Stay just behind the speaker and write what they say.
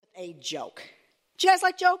a joke. Do you guys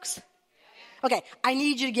like jokes? Okay, I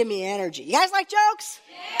need you to give me energy. You guys like jokes?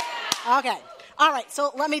 Yeah. Okay. All right,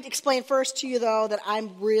 so let me explain first to you, though, that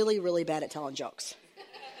I'm really, really bad at telling jokes.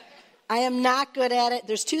 I am not good at it.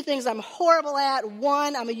 There's two things I'm horrible at.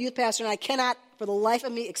 One, I'm a youth pastor, and I cannot, for the life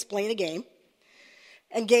of me, explain a game.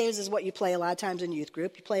 And games is what you play a lot of times in youth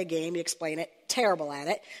group. You play a game, you explain it. Terrible at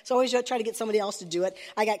it. So I always try to get somebody else to do it.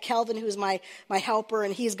 I got Kelvin, who's my helper,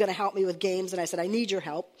 and he's going to help me with games. And I said, I need your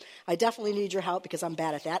help. I definitely need your help because I'm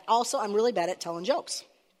bad at that. Also, I'm really bad at telling jokes.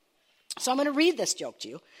 So I'm going to read this joke to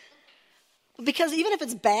you. Because even if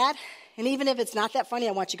it's bad, and even if it's not that funny,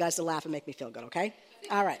 I want you guys to laugh and make me feel good, okay?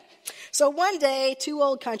 All right. So one day, two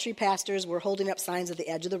old country pastors were holding up signs at the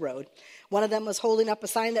edge of the road. One of them was holding up a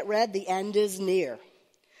sign that read, "The end is near."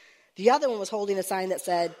 The other one was holding a sign that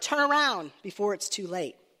said, "Turn around before it's too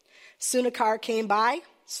late." Soon a car came by,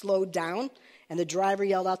 slowed down, and the driver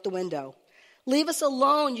yelled out the window, "Leave us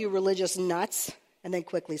alone, you religious nuts," and then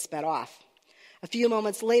quickly sped off. A few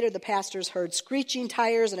moments later, the pastors heard screeching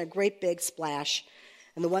tires and a great big splash.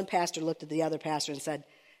 And the one pastor looked at the other pastor and said,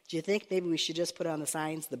 "Do you think maybe we should just put on the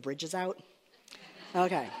signs, 'The bridge is out'?"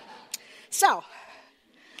 Okay. So,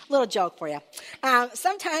 little joke for you.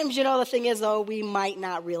 Sometimes, the thing is, though, we might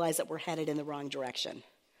not realize that we're headed in the wrong direction.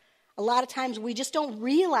 A lot of times we just don't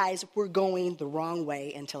realize we're going the wrong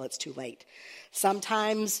way until it's too late.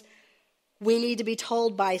 Sometimes we need to be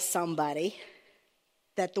told by somebody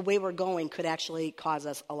that the way we're going could actually cause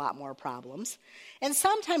us a lot more problems. And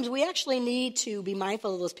sometimes we actually need to be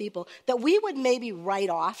mindful of those people that we would maybe write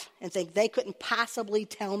off and think they couldn't possibly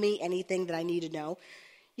tell me anything that I need to know.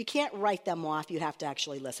 You can't write them off. You have to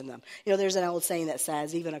actually listen to them. There's an old saying that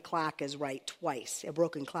says, even a clock is right twice. A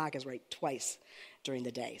broken clock is right twice during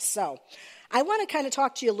the day. So I want to kind of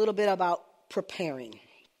talk to you a little bit about preparing.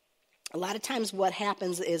 A lot of times what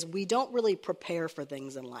happens is we don't really prepare for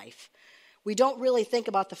things in life. We don't really think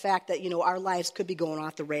about the fact that, our lives could be going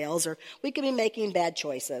off the rails or we could be making bad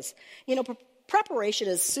choices. Preparation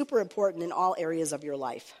is super important in all areas of your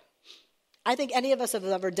life. I think any of us have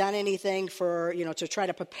ever done anything for, to try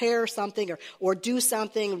to prepare something or do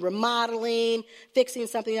something, remodeling, fixing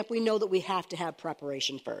something up. We know that we have to have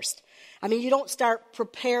preparation first. You don't start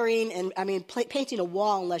preparing painting a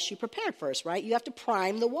wall unless you prepared first, right? You have to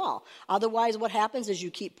prime the wall. Otherwise, what happens is you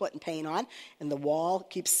keep putting paint on and the wall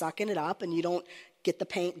keeps sucking it up and you don't get the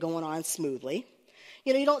paint going on smoothly.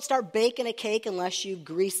 You don't start baking a cake unless you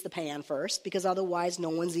grease the pan first because otherwise no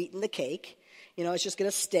one's eating the cake. It's just going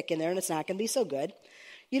to stick in there and it's not going to be so good.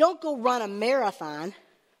 You don't go run a marathon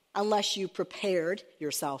unless you prepared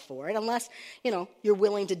yourself for it, unless, you're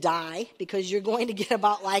willing to die because you're going to get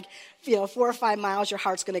about 4 or 5 miles, your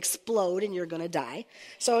heart's going to explode and you're going to die.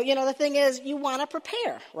 So, the thing is, you want to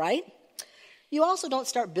prepare, right? You also don't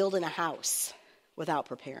start building a house without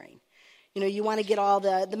preparing. You want to get all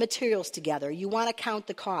the materials together. You want to count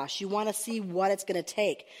the cost. You want to see what it's going to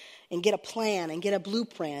take and get a plan and get a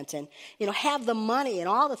blueprint and, have the money and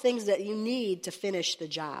all the things that you need to finish the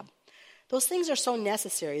job. Those things are so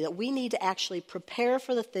necessary that we need to actually prepare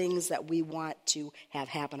for the things that we want to have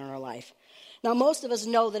happen in our life. Now, most of us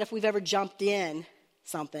know that if we've ever jumped in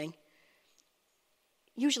something,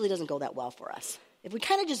 usually doesn't go that well for us. If we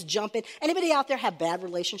kind of just jump in, anybody out there have bad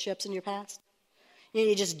relationships in your past?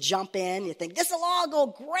 You just jump in, you think, this will all go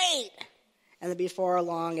great. And then before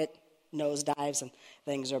long, it nosedives and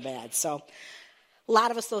things are bad. So a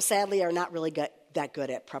lot of us, though, sadly, are not really that good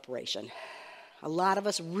at preparation. A lot of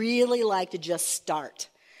us really like to just start.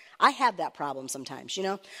 I have that problem sometimes,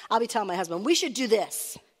 I'll be telling my husband, we should do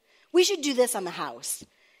this. We should do this on the house.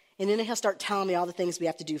 And then he'll start telling me all the things we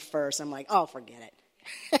have to do first. I'm like, oh, forget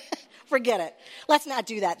it. Forget it. Let's not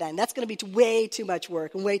do that then. That's going to be way too much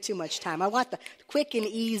work and way too much time. I want the quick and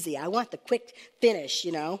easy. I want the quick finish,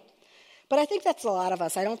 But I think that's a lot of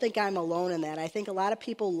us. I don't think I'm alone in that. I think a lot of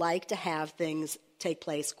people like to have things take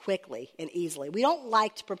place quickly and easily. We don't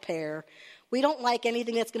like to prepare. We don't like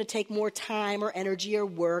anything that's going to take more time or energy or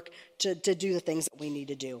work to do the things that we need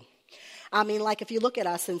to do. If you look at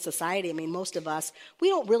us in society, most of us, we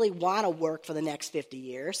don't really want to work for the next 50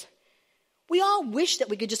 years. We all wish that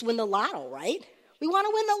we could just win the lotto, right? We want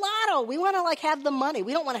to win the lotto. We want to have the money.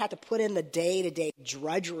 We don't want to have to put in the day-to-day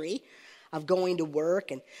drudgery of going to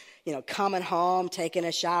work and, coming home, taking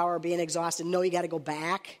a shower, being exhausted. No, you got to go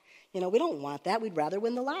back. We don't want that. We'd rather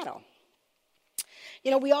win the lotto.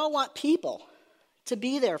 We all want people to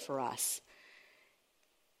be there for us,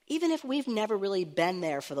 even if we've never really been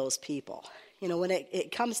there for those people. When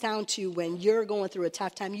it comes down to when you're going through a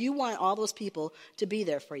tough time, you want all those people to be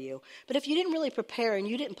there for you. But if you didn't really prepare and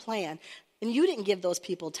you didn't plan and you didn't give those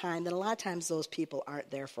people time, then a lot of times those people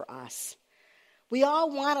aren't there for us. We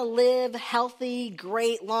all want to live healthy,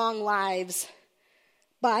 great, long lives,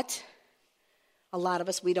 but a lot of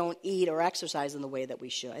us, we don't eat or exercise in the way that we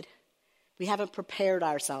should. We haven't prepared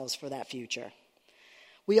ourselves for that future.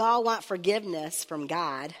 We all want forgiveness from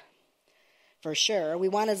God, for sure. We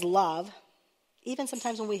want his love, even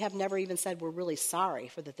sometimes when we have never even said we're really sorry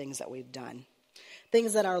for the things that we've done.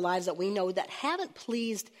 Things in our lives that we know that haven't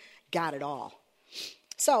pleased God at all.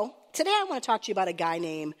 So today I want to talk to you about a guy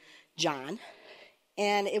named John.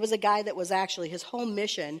 And it was a guy that was actually, his whole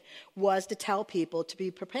mission was to tell people to be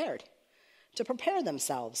prepared, to prepare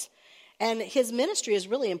themselves. And his ministry is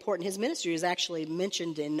really important. His ministry is actually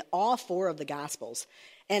mentioned in all 4 of the Gospels.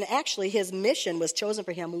 And actually, his mission was chosen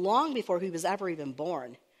for him long before he was ever even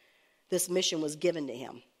born. This mission was given to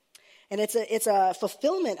him. And it's a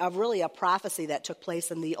fulfillment of really a prophecy that took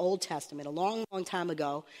place in the Old Testament a long, long time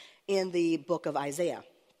ago in the book of Isaiah.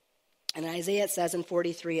 And in Isaiah, it says in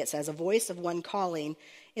 43, it says, "A voice of one calling,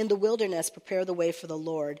 in the wilderness, prepare the way for the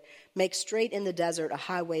Lord. Make straight in the desert a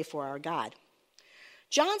highway for our God."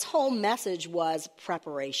 John's whole message was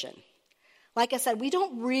preparation. Like I said, we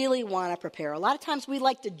don't really want to prepare. A lot of times we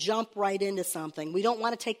like to jump right into something. We don't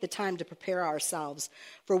want to take the time to prepare ourselves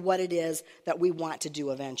for what it is that we want to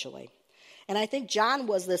do eventually. And I think John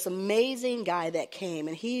was this amazing guy that came,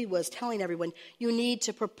 and he was telling everyone, you need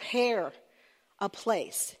to prepare a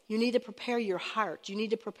place. You need to prepare your heart. You need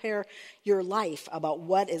to prepare your life about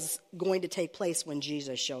what is going to take place when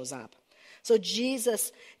Jesus shows up. So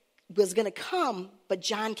Jesus was going to come, but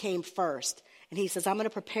John came first. And he says, I'm going to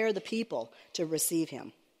prepare the people to receive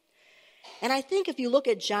him. And I think if you look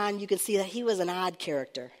at John, you can see that he was an odd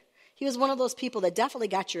character. He was one of those people that definitely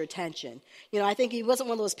got your attention. You know, I think he wasn't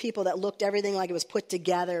one of those people that looked everything like it was put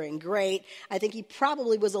together and great. I think he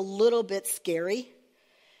probably was a little bit scary.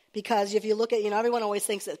 Because if you look at, everyone always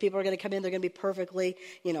thinks that people are going to come in, they're going to be perfectly,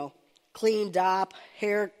 cleaned up,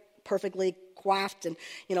 hair perfectly coiffed and,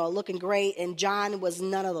 looking great. And John was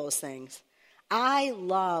none of those things. I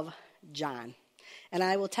love John. And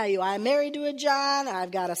I will tell you, I'm married to a John.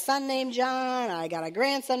 I've got a son named John. I got a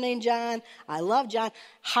grandson named John. I love John.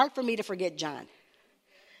 Hard for me to forget John.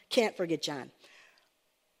 Can't forget John.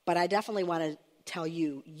 But I definitely want to tell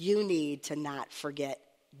you, you need to not forget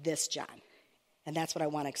this John. And that's what I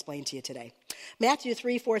want to explain to you today. Matthew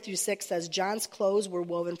 3:4-6 says, John's clothes were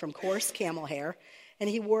woven from coarse camel hair, and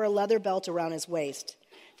he wore a leather belt around his waist.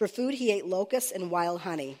 For food, he ate locusts and wild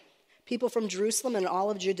honey. People from Jerusalem and all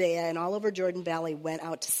of Judea and all over Jordan Valley went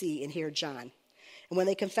out to see and hear John. And when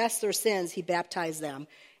they confessed their sins, he baptized them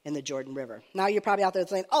in the Jordan River. Now you're probably out there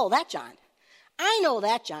saying, oh, that John. I know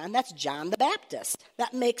that John. That's John the Baptist.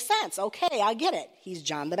 That makes sense. Okay, I get it. He's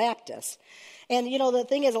John the Baptist. And, the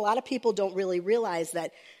thing is, a lot of people don't really realize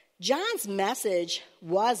that John's message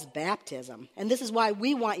was baptism. And this is why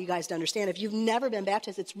we want you guys to understand. If you've never been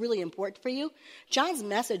baptized, it's really important for you. John's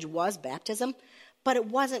message was baptism, but it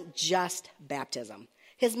wasn't just baptism.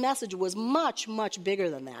 His message was much, much bigger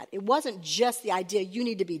than that. It wasn't just the idea you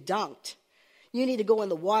need to be dunked. You need to go in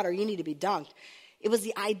the water. You need to be dunked. It was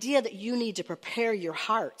the idea that you need to prepare your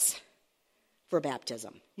hearts for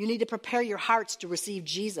baptism. You need to prepare your hearts to receive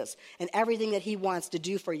Jesus and everything that he wants to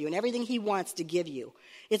do for you and everything he wants to give you.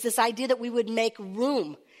 It's this idea that we would make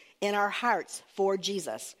room in our hearts for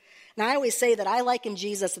Jesus. Now, I always say that I liken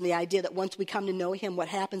Jesus in the idea that once we come to know him, what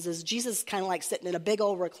happens is Jesus is kind of like sitting in a big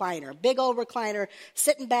old recliner,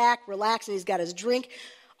 sitting back, relaxing. He's got his drink,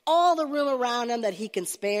 all the room around him that he can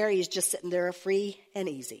spare. He's just sitting there free and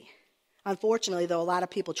easy. Unfortunately, though, a lot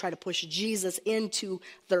of people try to push Jesus into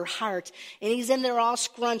their heart, and he's in there all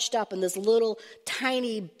scrunched up in this little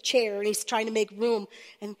tiny chair, and he's trying to make room.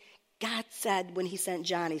 And God said when he sent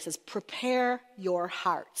John, he says, prepare your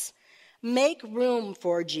hearts. Make room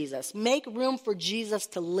for Jesus. Make room for Jesus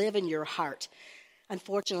to live in your heart.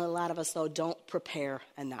 Unfortunately, a lot of us, though, don't prepare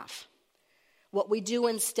enough. What we do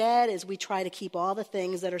instead is we try to keep all the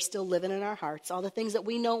things that are still living in our hearts, all the things that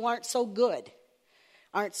we know aren't so good,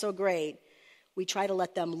 aren't so great. We try to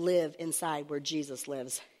let them live inside where Jesus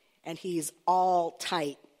lives. And he's all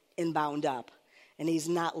tight and bound up. And he's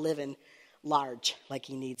not living large like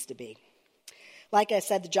he needs to be. Like I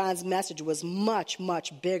said, John's message was much,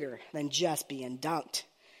 much bigger than just being dunked.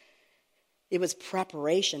 It was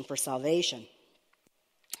preparation for salvation.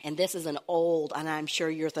 And this is an old, and I'm sure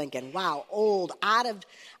you're thinking, wow, old, out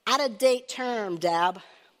of date term, Deb.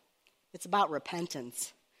 It's about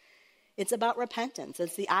repentance. It's about repentance.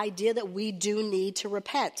 It's the idea that we do need to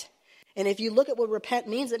repent. And if you look at what repent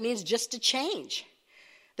means, it means just to change.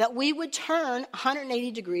 That we would turn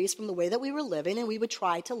 180 degrees from the way that we were living and we would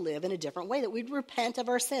try to live in a different way. That we'd repent of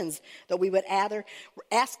our sins. That we would either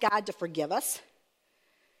ask God to forgive us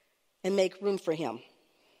and make room for him.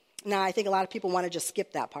 Now, I think a lot of people want to just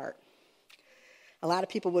skip that part. A lot of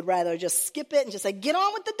people would rather just skip it and just say, get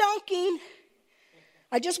on with the dunking.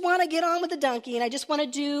 I just want to get on with the donkey, and I just want to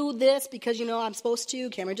do this because, I'm supposed to.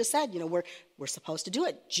 Cameron just said, we're supposed to do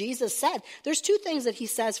it. Jesus said, there's two things that he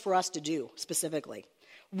says for us to do specifically.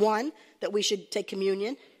 One, that we should take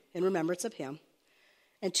communion in remembrance of him.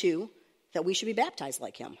 And two, that we should be baptized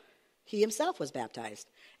like him. He himself was baptized,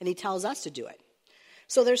 and he tells us to do it.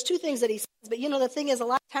 So there's two things that he says, but the thing is, a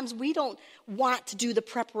lot of times we don't want to do the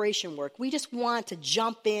preparation work. We just want to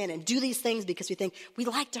jump in and do these things because we think we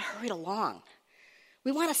like to hurry it along.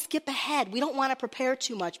 We want to skip ahead. We don't want to prepare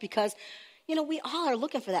too much because, we all are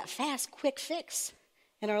looking for that fast, quick fix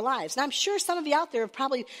in our lives. And I'm sure some of you out there have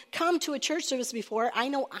probably come to a church service before. I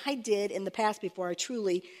know I did in the past before I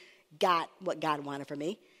truly got what God wanted for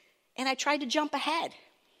me. And I tried to jump ahead.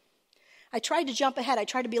 I tried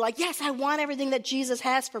to be like, yes, I want everything that Jesus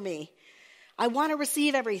has for me. I want to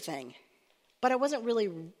receive everything. But I wasn't really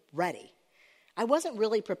ready. I wasn't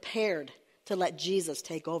really prepared to let Jesus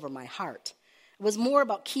take over my heart. It was more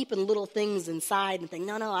about keeping little things inside and thinking,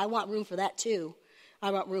 no, I want room for that too. I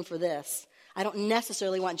want room for this. I don't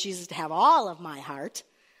necessarily want Jesus to have all of my heart.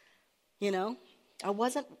 I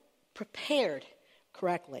wasn't prepared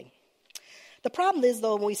correctly. The problem is,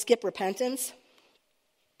 though, when we skip repentance,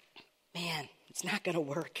 man, it's not going to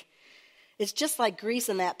work. It's just like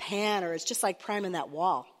greasing that pan, or it's just like priming that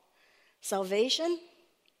wall. Salvation,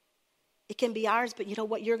 it can be ours, but you know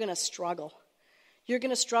what? You're going to struggle. You're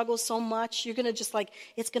going to struggle so much. You're going to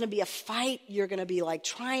it's going to be a fight. You're going to be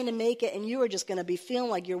trying to make it, and you are just going to be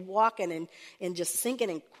feeling like you're walking and just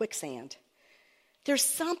sinking in quicksand. There's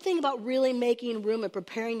something about really making room and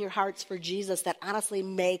preparing your hearts for Jesus that honestly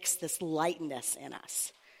makes this lightness in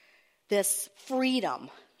us, this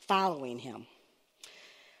freedom following him.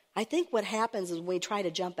 I think what happens is when we try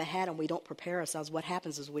to jump ahead and we don't prepare ourselves, what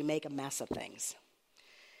happens is we make a mess of things.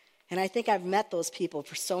 And I think I've met those people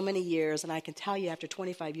for so many years, and I can tell you after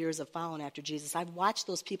 25 years of following after Jesus, I've watched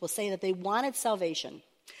those people say that they wanted salvation.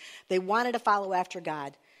 They wanted to follow after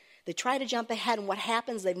God. They try to jump ahead, and what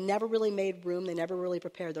happens, they've never really made room. They never really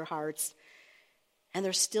prepared their hearts. And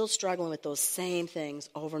they're still struggling with those same things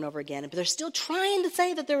over and over again. But they're still trying to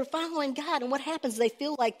say that they're following God. And what happens, they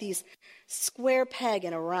feel like these square peg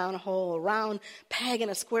in a round hole, a round peg in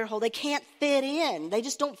a square hole. They can't fit in. They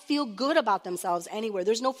just don't feel good about themselves anywhere.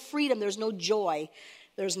 There's no freedom. There's no joy.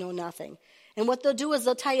 There's no nothing. And what they'll do is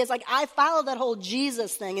they'll tell you, it's like, I followed that whole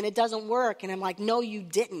Jesus thing, and it doesn't work. And I'm like, no, you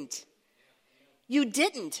didn't. You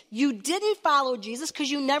didn't. You didn't follow Jesus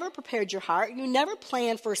because you never prepared your heart. You never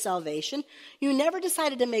planned for salvation. You never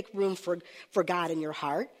decided to make room for God in your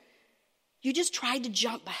heart. You just tried to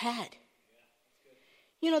jump ahead.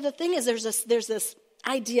 The thing is, there's this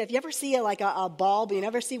idea. If you ever see a bulb, you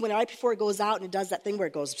never see when right before it goes out and it does that thing where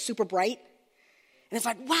it goes super bright. And it's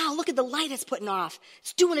like, wow, look at the light it's putting off.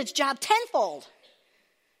 It's doing its job tenfold.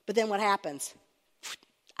 But then what happens?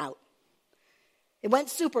 Out. It went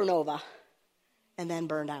supernova. And then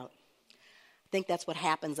burned out. I think that's what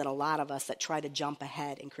happens in a lot of us that try to jump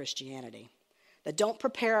ahead in Christianity. That don't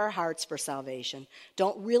prepare our hearts for salvation.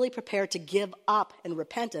 Don't really prepare to give up and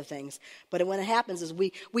repent of things. But when it happens is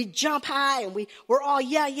we jump high and we're all,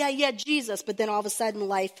 yeah, Jesus. But then all of a sudden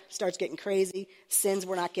life starts getting crazy. Sins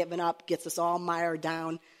we're not giving up. Gets us all mired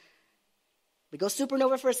down. We go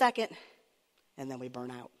supernova for a second. And then we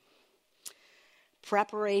burn out.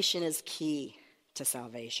 Preparation is key to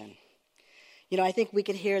salvation. I think we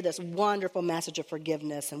can hear this wonderful message of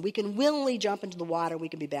forgiveness, and we can willingly jump into the water, we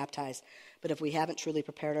can be baptized. But if we haven't truly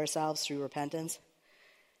prepared ourselves through repentance,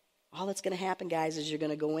 all that's going to happen, guys, is you're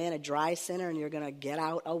going to go in a dry sinner and you're going to get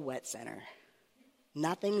out a wet sinner.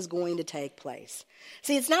 Nothing's going to take place.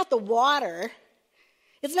 See, it's not the water.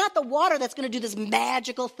 It's not the water that's going to do this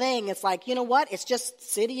magical thing. It's like, you know what? It's just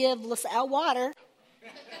City of LaSalle water.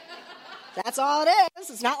 That's all it is.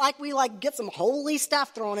 It's not like we get some holy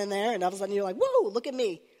stuff thrown in there and all of a sudden you're like, whoa, look at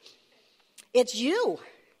me. It's you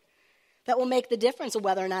that will make the difference of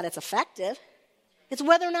whether or not it's effective. It's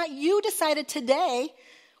whether or not you decided today,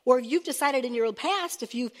 or if you've decided in your past,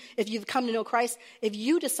 if you've come to know Christ, if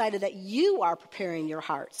you decided that you are preparing your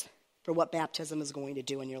hearts for what baptism is going to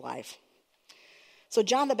do in your life. So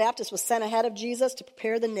John the Baptist was sent ahead of Jesus to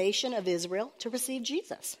prepare the nation of Israel to receive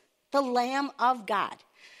Jesus, the Lamb of God.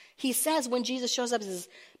 He says when Jesus shows up, he says,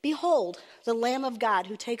 behold, the Lamb of God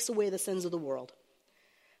who takes away the sins of the world.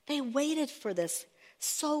 They waited for this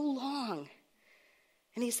so long.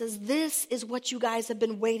 And he says, this is what you guys have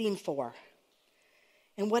been waiting for.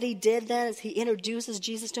 And what he did then is he introduces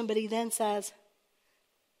Jesus to him, but he then says,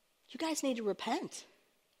 you guys need to repent.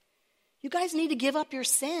 You guys need to give up your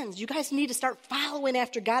sins. You guys need to start following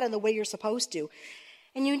after God in the way you're supposed to.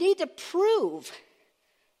 And you need to prove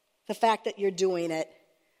the fact that you're doing it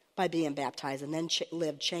by being baptized and then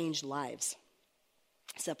live changed lives.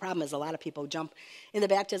 So the problem is a lot of people jump in the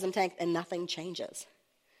baptism tank and nothing changes.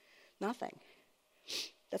 Nothing.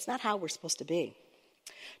 That's not how we're supposed to be.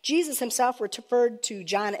 Jesus himself referred to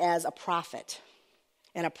John as a prophet.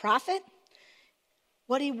 And a prophet,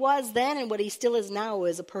 what he was then and what he still is now,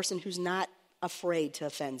 is a person who's not afraid to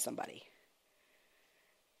offend somebody.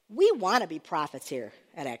 We want to be prophets here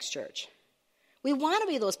at Acts Church. We want to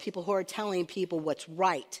be those people who are telling people what's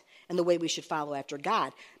right and the way we should follow after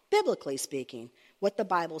God, biblically speaking, what the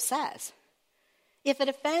Bible says. If it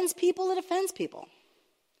offends people, it offends people.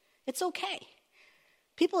 It's okay.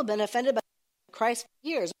 People have been offended by Christ for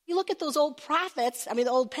years. You look at those old prophets, the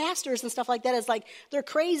old pastors and stuff like that, it's like they're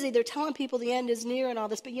crazy. They're telling people the end is near and all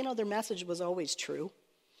this, but their message was always true.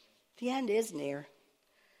 The end is near.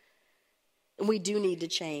 And we do need to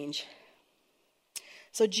change.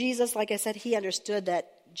 So Jesus, like I said, he understood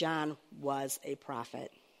that John was a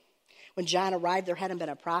prophet. When John arrived, there hadn't been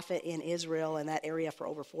a prophet in Israel in that area for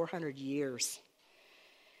over 400 years.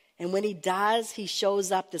 And when he does, he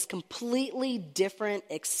shows up this completely different,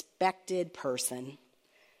 expected person.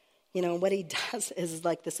 What he does is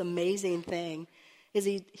like this amazing thing, is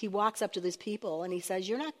he walks up to these people and he says,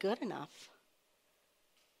 you're not good enough.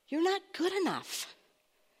 You're not good enough.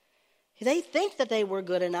 They think that they were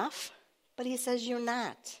good enough, but he says, you're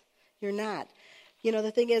not. You're not.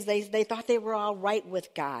 The thing is, they thought they were all right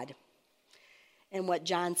with God. And what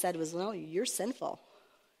John said was, no, you're sinful,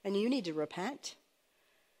 and you need to repent.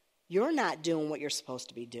 You're not doing what you're supposed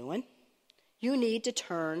to be doing. You need to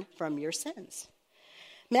turn from your sins.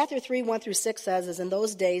 Matthew 3:1-6 says, as in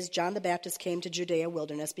those days, John the Baptist came to Judea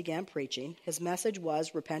wilderness, began preaching. His message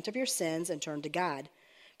was, repent of your sins and turn to God,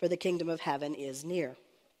 for the kingdom of heaven is near.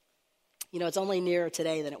 It's only nearer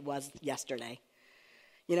today than it was yesterday.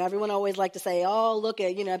 Everyone always like to say, oh, look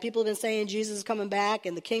at, people have been saying Jesus is coming back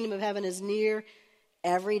and the kingdom of heaven is near.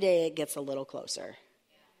 Every day it gets a little closer.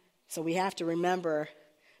 So we have to remember,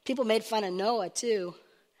 people made fun of Noah too.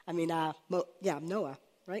 Noah,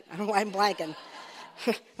 right? I don't know why I'm blanking.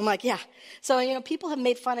 I'm like, yeah. So, people have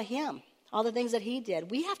made fun of him, all the things that he did.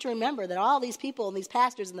 We have to remember that all these people and these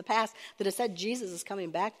pastors in the past that have said Jesus is coming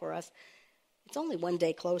back for us, it's only one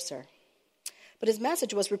day closer. But his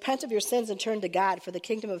message was, repent of your sins and turn to God, for the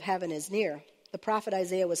kingdom of heaven is near. The prophet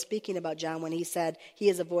Isaiah was speaking about John when he said, he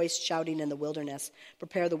is a voice shouting in the wilderness,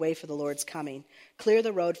 prepare the way for the Lord's coming. Clear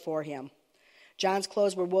the road for him. John's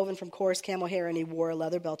clothes were woven from coarse camel hair, and he wore a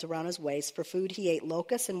leather belt around his waist. For food he ate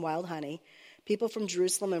locusts and wild honey. People from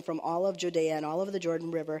Jerusalem and from all of Judea and all of the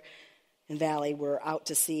Jordan River and valley were out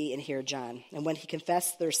to see and hear John. And when they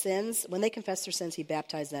confessed their sins, he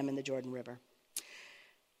baptized them in the Jordan River.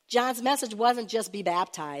 John's message wasn't just be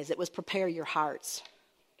baptized, it was prepare your hearts.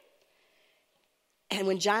 And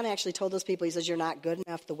when John actually told those people, he says, you're not good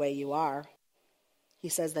enough the way you are, he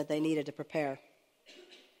says that they needed to prepare.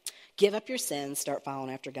 Give up your sins, start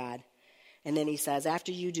following after God. And then he says,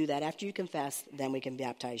 after you do that, after you confess, then we can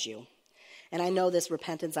baptize you. And I know this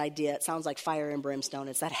repentance idea, it sounds like fire and brimstone.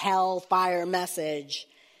 It's that hellfire message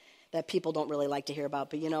that people don't really like to hear about.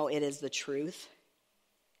 But it is the truth.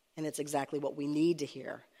 And it's exactly what we need to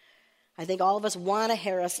hear. I think all of us want to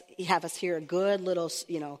have us hear a good little,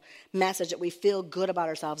 message that we feel good about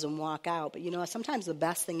ourselves and walk out. But, sometimes the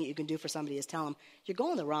best thing that you can do for somebody is tell them, you're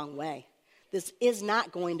going the wrong way. This is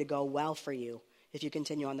not going to go well for you if you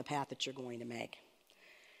continue on the path that you're going to make.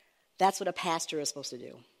 That's what a pastor is supposed to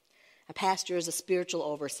do. A pastor is a spiritual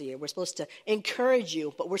overseer. We're supposed to encourage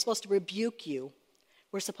you, but we're supposed to rebuke you.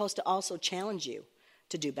 We're supposed to also challenge you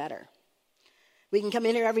to do better. We can come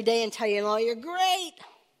in here every day and tell you, you're great.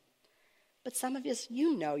 But some of you,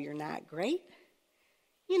 you're not great.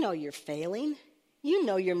 You're failing.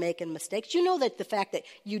 You're making mistakes. That the fact that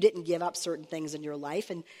you didn't give up certain things in your life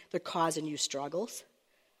and they're causing you struggles.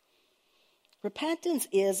 Repentance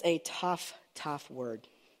is a tough, tough word.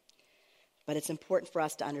 But it's important for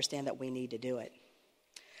us to understand that we need to do it.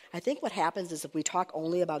 I think what happens is if we talk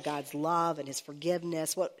only about God's love and his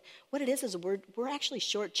forgiveness, what it is we're actually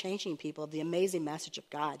shortchanging people of the amazing message of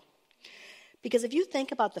God. Because if you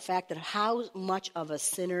think about the fact that how much of a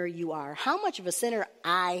sinner you are, how much of a sinner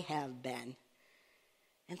I have been,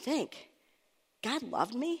 and think, God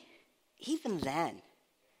loved me even then.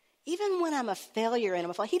 Even when I'm a failure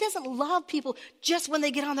and he doesn't love people just when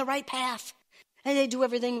they get on the right path and they do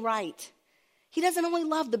everything right. He doesn't only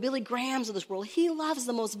love the Billy Grahams of this world. He loves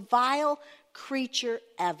the most vile creature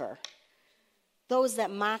ever. Those that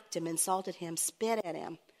mocked him, insulted him, spit at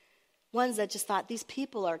him, Ones that just thought, these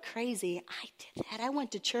people are crazy. I did that. I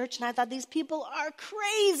went to church and I thought, these people are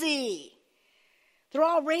crazy. They're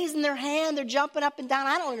all raising their hand. They're jumping up and down.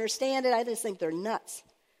 I don't understand it. I just think they're nuts.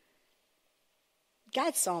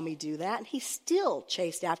 God saw me do that, and he still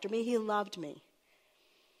chased after me. He loved me.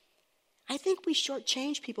 I think we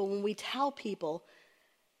shortchange people when we tell people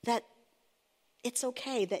that it's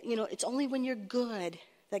okay, that, it's only when you're good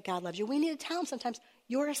that God loves you. We need to tell them sometimes,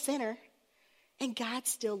 you're a sinner, and God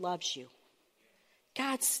still loves you.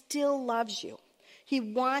 God still loves you. He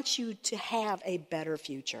wants you to have a better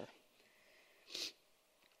future.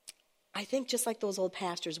 I think just like those old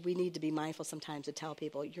pastors, we need to be mindful sometimes to tell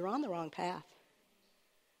people, you're on the wrong path.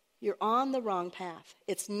 You're on the wrong path.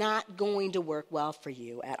 It's not going to work well for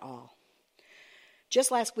you at all.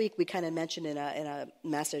 Just last week, we kind of mentioned in a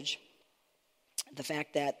message the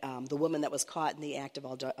fact that the woman that was caught in the act of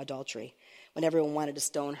adultery, when everyone wanted to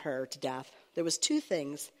stone her to death, there was 2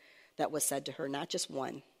 things that was said to her, not just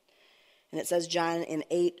one. And it says, John in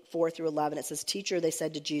 8:4-11, it says, "Teacher," they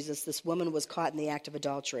said to Jesus, "this woman was caught in the act of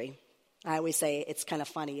adultery." I always say it's kind of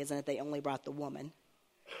funny, isn't it? They only brought the woman.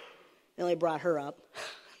 They only brought her up.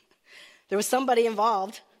 There was somebody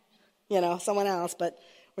involved, someone else, but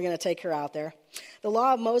we're going to take her out there. "The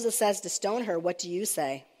law of Moses says to stone her. What do you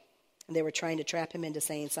say?" And they were trying to trap him into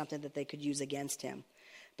saying something that they could use against him.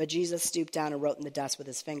 But Jesus stooped down and wrote in the dust with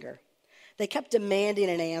his finger. They kept demanding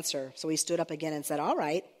an answer, so he stood up again and said, "All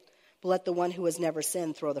right, but let the one who has never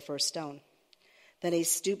sinned throw the first stone." Then he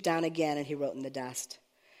stooped down again and he wrote in the dust.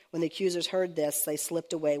 When the accusers heard this, they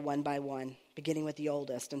slipped away one by one, beginning with the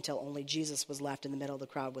oldest, until only Jesus was left in the middle of the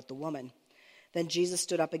crowd with the woman. Then Jesus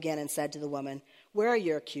stood up again and said to the woman, "Where are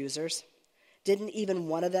your accusers? Didn't even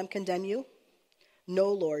one of them condemn you?"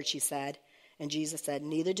 "No, Lord," she said. And Jesus said,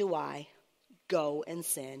 "Neither do I. Go and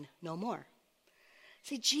sin no more."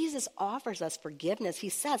 See, Jesus offers us forgiveness. He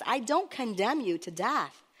says, I don't condemn you to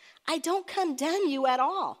death. I don't condemn you at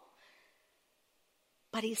all.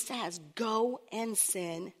 But he says, go and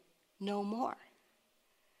sin no more.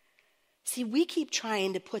 See, we keep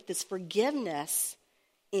trying to put this forgiveness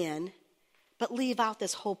in, but leave out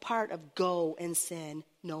this whole part of go and sin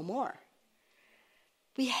no more.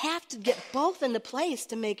 We have to get both into place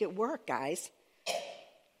to make it work, guys.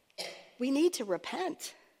 We need to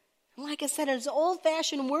repent. And like I said, it's an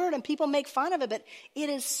old-fashioned word and people make fun of it, but it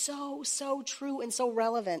is so, so true and so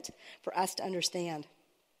relevant for us to understand.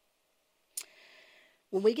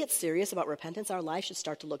 When we get serious about repentance, our life should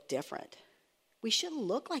start to look different. We shouldn't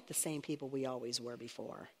look like the same people we always were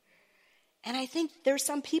before. And I think there's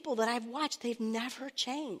some people that I've watched, they've never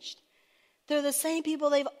changed. They're the same people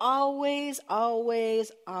they've always,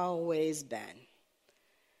 always, always been.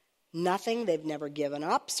 Nothing, they've never given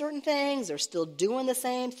up certain things. They're still doing the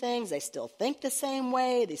same things. They still think the same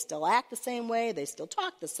way. They still act the same way. They still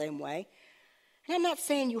talk the same way. And I'm not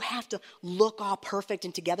saying you have to look all perfect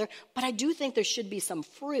and together, but I do think there should be some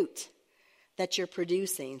fruit that you're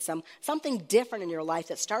producing, something different in your life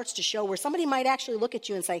that starts to show where somebody might actually look at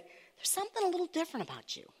you and say, there's something a little different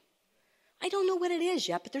about you. I don't know what it is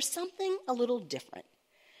yet, but there's something a little different.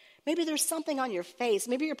 Maybe there's something on your face.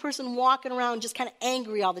 Maybe you're a person walking around just kind of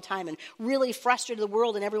angry all the time and really frustrated with the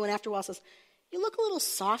world, and everyone after a while says, you look a little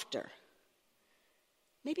softer.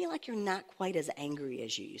 Maybe like you're not quite as angry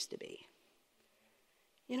as you used to be.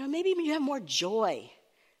 Maybe you have more joy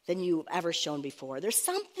than you've ever shown before. There's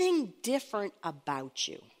something different about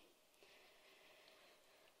you.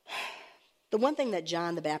 The one thing that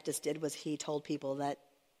John the Baptist did was he told people that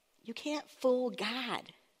you can't fool God.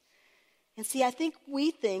 And see, I think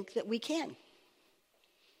we think that we can.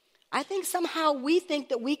 I think somehow we think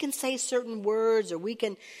that we can say certain words or we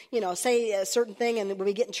can, say a certain thing, and when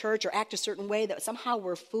we get in church or act a certain way, that somehow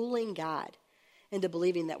we're fooling God into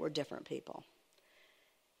believing that we're different people.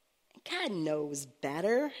 God knows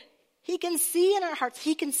better. He can see in our hearts.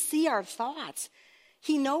 He can see our thoughts.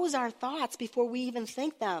 He knows our thoughts before we even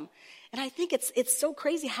think them. And I think it's so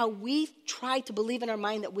crazy how we try to believe in our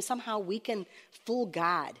mind that somehow we can fool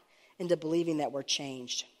God into believing that we're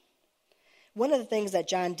changed. One of the things that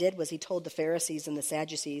John did was he told the Pharisees and the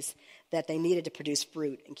Sadducees that they needed to produce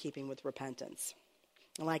fruit in keeping with repentance.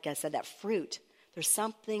 And like I said, that fruit, there's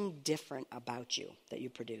something different about you that you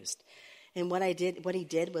produced. And what he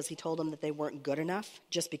did was he told them that they weren't good enough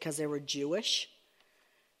just because they were Jewish,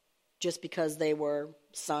 just because they were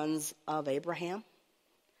sons of Abraham.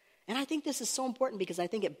 And I think this is so important because I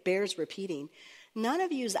think it bears repeating. None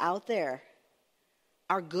of yous out there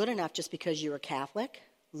are good enough just because you're a Catholic,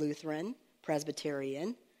 Lutheran,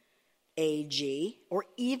 Presbyterian, AG, or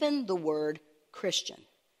even the word Christian.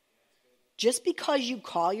 Just because you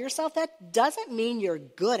call yourself that doesn't mean you're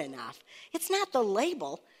good enough. It's not the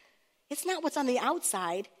label. It's not what's on the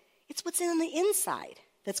outside. It's what's on the inside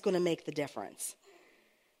that's going to make the difference.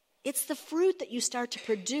 It's the fruit that you start to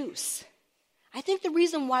produce. I think the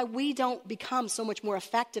reason why we don't become so much more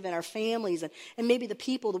effective in our families and maybe the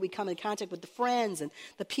people that we come in contact with, the friends and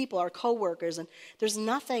the people, our coworkers, and there's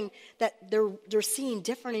nothing that they're seeing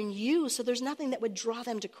different in you, so there's nothing that would draw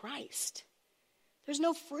them to Christ. There's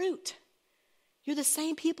no fruit. You're the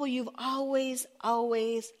same people you've always,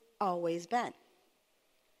 always, always been.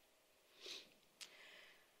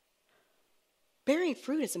 Bearing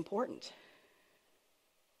fruit is important.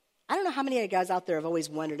 I don't know how many of you guys out there have always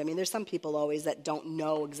wondered. I mean, there's some people always that don't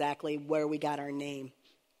know exactly where we got our name,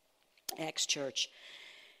 Acts Church.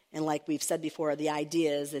 And like we've said before, the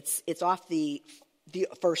idea is it's off the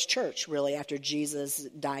first church, really, after Jesus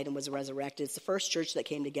died and was resurrected. It's the first church that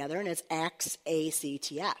came together, and it's Acts,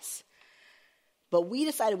 A-C-T-S. But we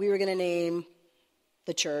decided we were going to name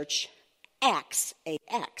the church Acts,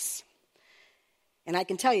 A-X. And I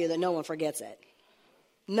can tell you that no one forgets it.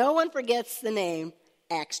 No one forgets the name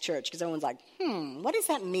Acts Church, because everyone's like, what does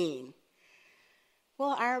that mean?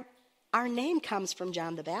 Well, our name comes from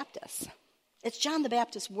John the Baptist. It's John the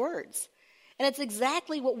Baptist's words. And it's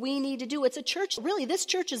exactly what we need to do. It's a church, really, this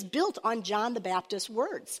church is built on John the Baptist's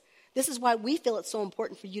words. This is why we feel it's so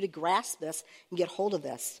important for you to grasp this and get hold of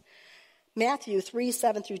this. Matthew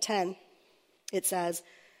 3:7-10, it says,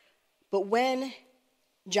 "But when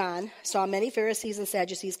John saw many Pharisees and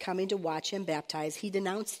Sadducees coming to watch him baptize, he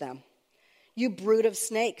denounced them. 'You brood of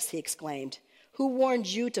snakes,' he exclaimed. 'Who warned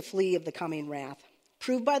you to flee of the coming wrath?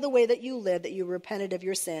 Prove by the way that you live that you repented of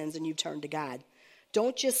your sins and you turned to God.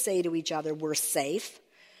 Don't just say to each other, we're safe,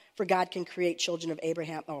 for God can create children of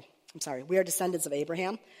Abraham.' We are descendants of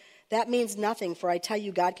Abraham. That means nothing, for I tell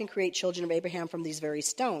you, God can create children of Abraham from these very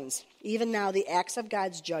stones. Even now the axe of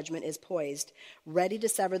God's judgment is poised, ready to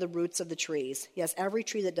sever the roots of the trees. Yes, every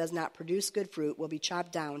tree that does not produce good fruit will be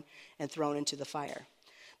chopped down and thrown into the fire."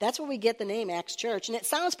 That's where we get the name Acts Church. And it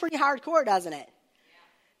sounds pretty hardcore, doesn't it? Yeah.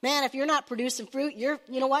 Man, if you're not producing fruit, you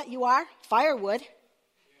know what you are? Firewood. Yeah.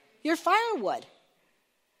 You're firewood.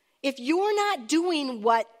 If you're not doing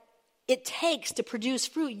what it takes to produce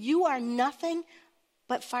fruit, you are nothing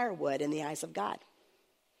but firewood in the eyes of God.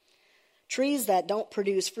 Trees that don't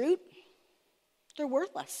produce fruit, they're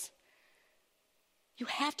worthless. You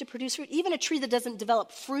have to produce fruit. Even a tree that doesn't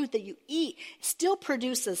develop fruit that you eat still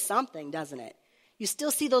produces something, doesn't it? You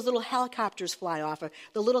still see those little helicopters fly off, or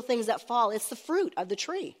the little things that fall. It's the fruit of the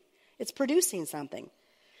tree. It's producing something.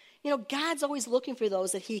 You know, God's always looking for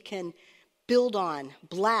those that he can build on,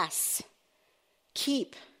 bless,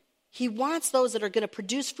 keep. He wants those that are going to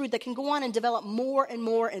produce fruit that can go on and develop more and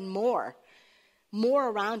more and more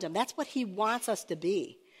around him. That's what he wants us to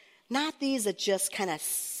be. Not these that just kind of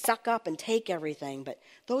suck up and take everything, but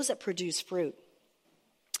those that produce fruit.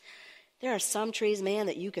 There are some trees, man,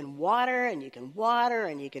 that you can water and you can water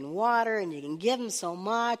and you can water and you can give them so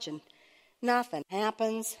much and nothing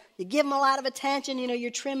happens. You give them a lot of attention, you're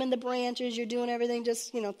trimming the branches, you're doing everything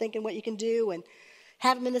just, thinking what you can do and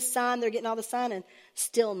have them in the sun, they're getting all the sun and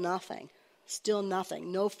still nothing,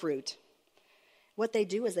 no fruit. What they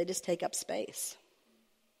do is they just take up space.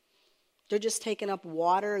 They're just taking up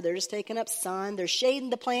water, they're just taking up sun, they're shading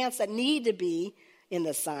the plants that need to be in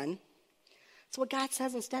the sun. So what God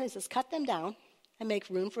says instead, he says, cut them down and make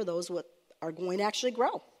room for those what are going to actually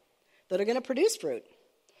grow, that are going to produce fruit.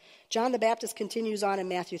 John the Baptist continues on in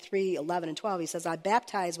Matthew 3:11-12. He says, "I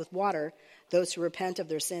baptize with water those who repent of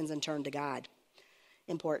their sins and turn to God."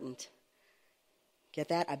 Important. Get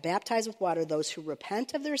that? I baptize with water those who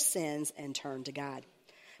repent of their sins and turn to God.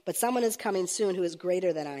 But someone is coming soon who is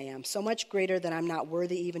greater than I am, so much greater that I'm not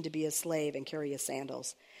worthy even to be his slave and carry his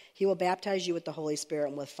sandals. He will baptize you with the Holy Spirit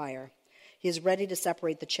and with fire. He is ready to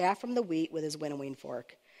separate the chaff from the wheat with his winnowing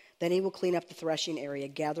fork. Then he will clean up the threshing area,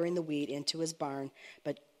 gathering the wheat into his barn,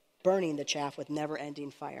 but burning the chaff with never-ending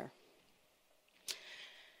fire.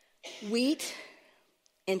 Wheat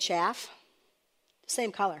and chaff,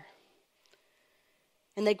 same color.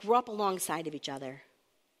 And they grow up alongside of each other.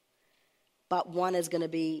 But one is going to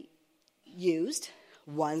be used,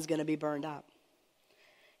 one's going to be burned up.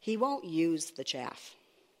 He won't use the chaff.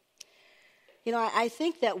 I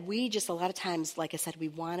think that we just a lot of times, like I said, we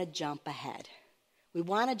want to jump ahead. We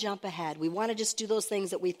want to jump ahead. We want to just do those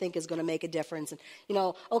things that we think is going to make a difference. And,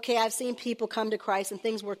 okay, I've seen people come to Christ and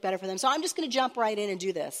things work better for them, so I'm just going to jump right in and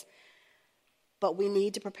do this. But we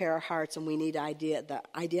need to prepare our hearts, and we need the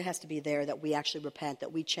idea has to be there that we actually repent,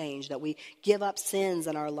 that we change, that we give up sins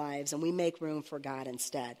in our lives, and we make room for God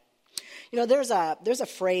instead. There's a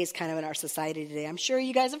phrase kind of in our society today. I'm sure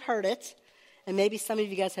you guys have heard it. And maybe some of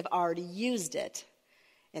you guys have already used it.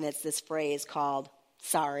 And it's this phrase called,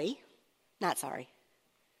 sorry, not sorry.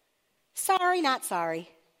 Sorry, not sorry.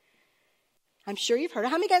 I'm sure you've heard it.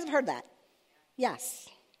 How many guys have heard that? Yes.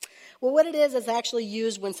 Well, what it is actually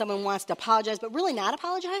used when someone wants to apologize, but really not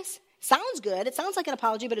apologize. Sounds good. It sounds like an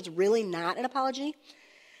apology, but it's really not an apology.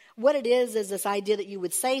 What it is this idea that you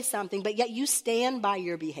would say something, but yet you stand by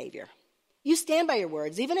your behavior. You stand by your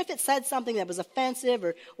words. Even if it said something that was offensive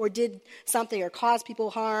or did something or caused people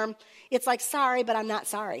harm, it's like, sorry, but I'm not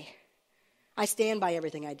sorry. I stand by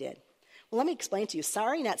everything I did. Well, let me explain to you.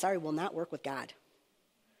 Sorry, not sorry will not work with God.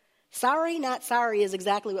 Sorry, not sorry is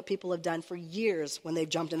exactly what people have done for years when they've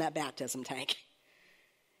jumped in that baptism tank.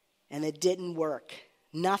 And it didn't work.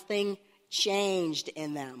 Nothing changed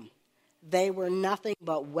in them. They were nothing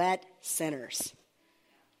but wet sinners.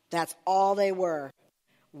 That's all they were,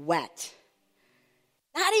 wet.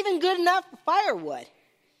 Not even good enough for firewood.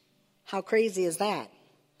 How crazy is that?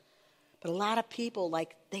 But a lot of people,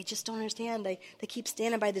 they just don't understand. They keep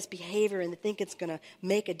standing by this behavior and they think it's going to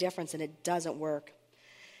make a difference, and it doesn't work.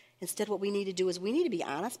 Instead, what we need to do is we need to be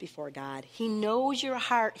honest before God. He knows your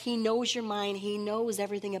heart. He knows your mind. He knows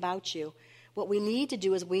everything about you. What we need to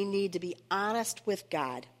do is we need to be honest with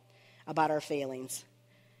God about our failings.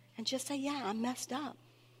 And just say, yeah, I'm messed up.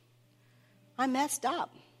 I'm messed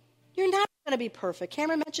up. You're not going to be perfect.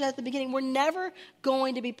 Cameron mentioned at the beginning, we're never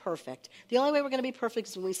going to be perfect. The only way we're going to be perfect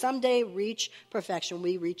is when we someday reach perfection.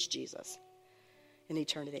 We reach Jesus in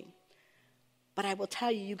eternity. But I will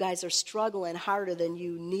tell you, you guys are struggling harder than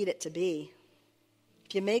you need it to be.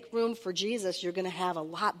 If you make room for Jesus, you're going to have a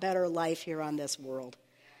lot better life here on this world.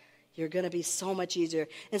 You're going to be so much easier.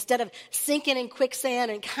 Instead of sinking in quicksand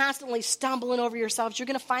and constantly stumbling over yourselves, you're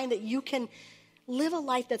going to find that you can live a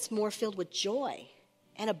life that's more filled with joy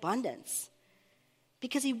and abundance.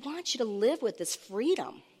 Because he wants you to live with this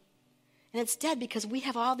freedom. And instead, because we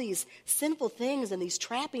have all these sinful things and these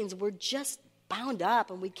trappings, we're just bound up,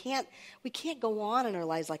 and we can't go on in our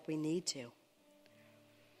lives like we need to.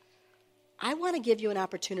 I want to give you an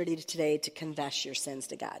opportunity today to confess your sins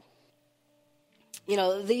to God. You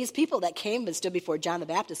know, these people that came and stood before John the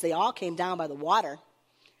Baptist, they all came down by the water.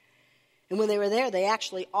 And when they were there, they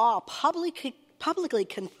actually all publicly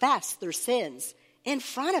confessed their sins in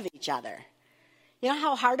front of each other. You know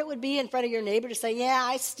how hard it would be in front of your neighbor to say, yeah,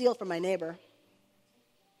 I steal from my neighbor.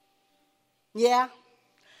 Yeah.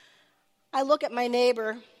 I look at my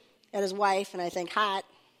neighbor and his wife and I think, hot.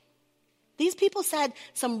 These people said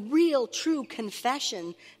some real, true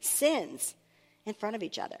confession sins in front of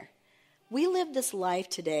each other. We live this life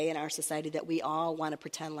today in our society that we all want to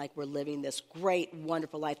pretend like we're living this great,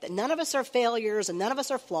 wonderful life, that none of us are failures and none of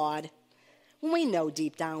us are flawed. When we know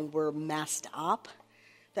deep down we're messed up,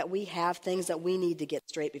 that we have things that we need to get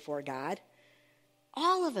straight before God.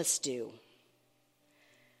 All of us do.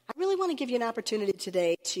 I really want to give you an opportunity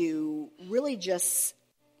today to really just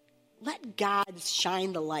let God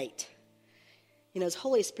shine the light. You know, as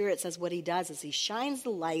Holy Spirit says, what he does is he shines the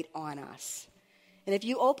light on us. And if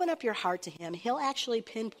you open up your heart to him, he'll actually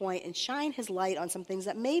pinpoint and shine his light on some things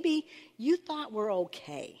that maybe you thought were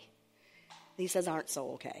okay. He says aren't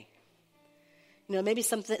so okay. You know, maybe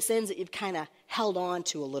some sins that you've kind of held on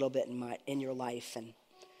to a little bit in your life. And,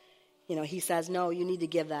 you know, he says, no, you need to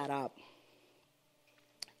give that up.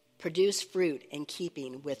 Produce fruit in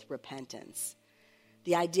keeping with repentance.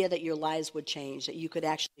 The idea that your lives would change, that you could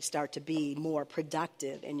actually start to be more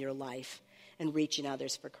productive in your life and reaching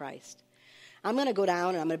others for Christ. I'm going to go down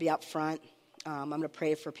and I'm going to be up front. I'm going to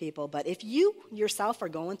pray for people. But if you yourself are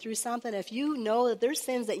going through something, if you know that there's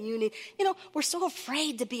sins that you need, you know, we're so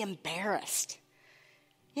afraid to be embarrassed.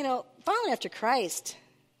 You know, following after Christ,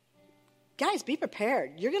 guys, be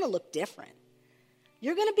prepared. You're going to look different.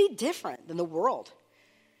 You're going to be different than the world.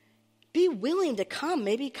 Be willing to come.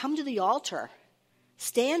 Maybe come to the altar.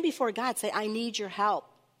 Stand before God. Say, I need your help.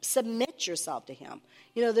 Submit yourself to him.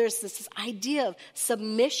 You know, there's this idea of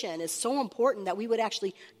submission is so important that we would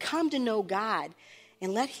actually come to know God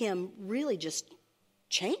and let him really just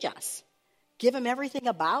change us. Give him everything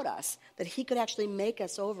about us, that he could actually make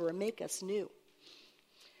us over and make us new.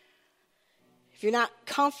 If you're not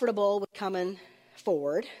comfortable with coming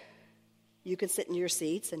forward, you can sit in your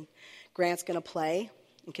seats, and Grant's going to play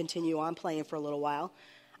and continue on playing for a little while.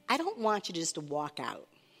 I don't want you just to walk out.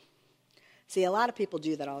 See, a lot of people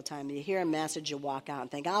do that all the time. You hear a message, you walk out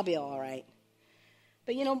and think, I'll be all right.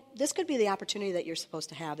 But, you know, this could be the opportunity that you're supposed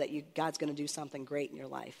to have, that God's going to do something great in your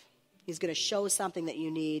life. He's going to show something that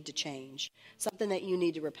you need to change, something that you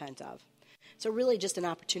need to repent of. So really just an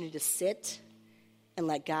opportunity to sit and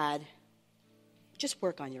let God just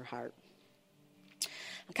work on your heart.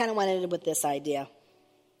 I kind of went in with this idea.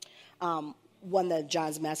 One of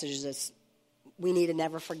John's messages is we need to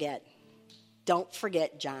never forget. Don't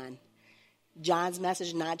forget John. John's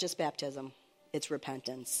message, not just baptism, it's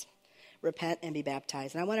repentance. Repent and be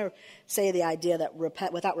baptized. And I want to say the idea that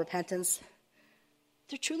without repentance,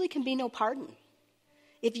 there truly can be no pardon.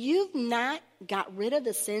 If you've not got rid of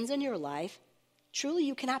the sins in your life, truly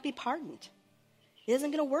you cannot be pardoned. It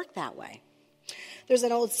isn't going to work that way. There's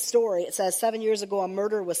an old story. It says 7 years ago, a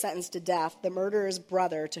murderer was sentenced to death. The murderer's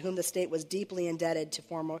brother, to whom the state was deeply indebted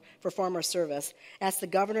for former service, asked the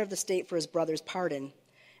governor of the state for his brother's pardon,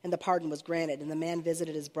 and the pardon was granted. And the man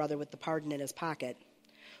visited his brother with the pardon in his pocket.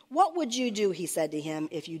 "What would you do," he said to him,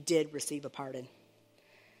 "if you did receive a pardon?"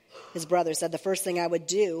 His brother said, "The first thing I would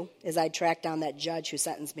do is I'd track down that judge who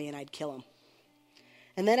sentenced me and I'd kill him.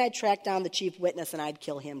 And then I'd track down the chief witness and I'd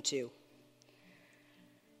kill him too."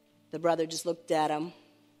 The brother just looked at him,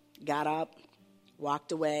 got up,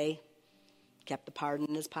 walked away, kept the pardon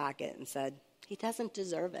in his pocket and said, "He doesn't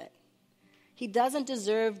deserve it. He doesn't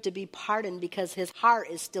deserve to be pardoned because his heart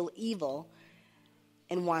is still evil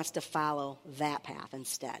and wants to follow that path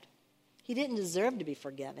instead. He didn't deserve to be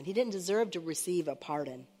forgiven. He didn't deserve to receive a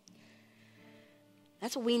pardon."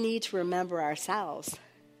 That's what we need to remember ourselves.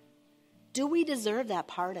 Do we deserve that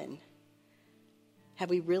pardon? Have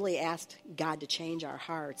we really asked God to change our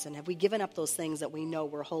hearts? And have we given up those things that we know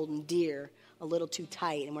we're holding dear a little too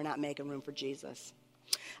tight and we're not making room for Jesus?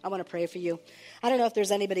 I want to pray for you. I don't know if there's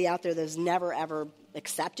anybody out there that's never, ever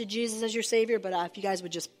accepted Jesus as your Savior, but if you guys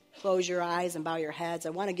would just close your eyes and bow your heads. I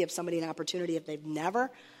want to give somebody an opportunity if they've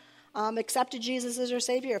never accepted Jesus as your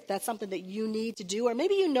Savior, if that's something that you need to do, or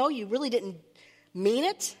maybe you know you really didn't mean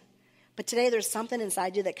it, but today there's something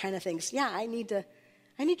inside you that kind of thinks, yeah, I need to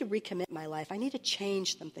recommit my life. I need to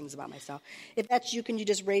change some things about myself. If that's you, can you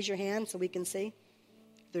just raise your hand so we can see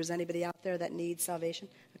if there's anybody out there that needs salvation?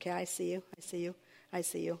 Okay, I see you. I see you. I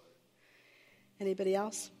see you. Anybody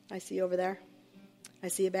else? I see you over there. I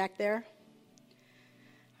see you back there.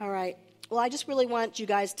 All right. Well, I just really want you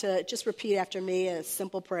guys to just repeat after me a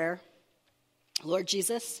simple prayer. Lord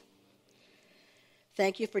Jesus,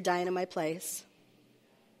 thank you for dying in my place.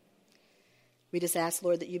 We just ask,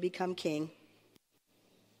 Lord, that you become king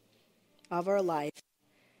of our life.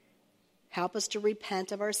 Help us to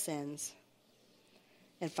repent of our sins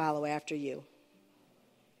and follow after you.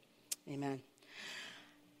 Amen.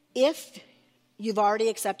 If you've already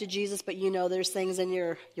accepted Jesus, but you know there's things in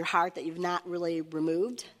your heart that you've not really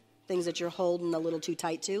removed, things that you're holding a little too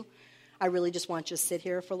tight to, I really just want you to sit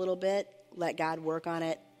here for a little bit, let God work on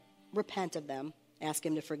it, repent of them, ask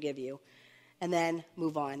him to forgive you, and then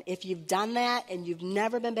move on. If you've done that and you've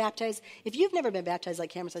never been baptized, if you've never been baptized, like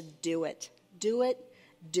Cameron said, do it. Do it,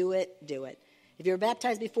 do it, do it. If you were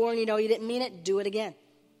baptized before and you know you didn't mean it, do it again.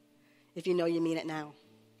 If you know you mean it now.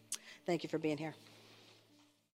 Thank you for being here.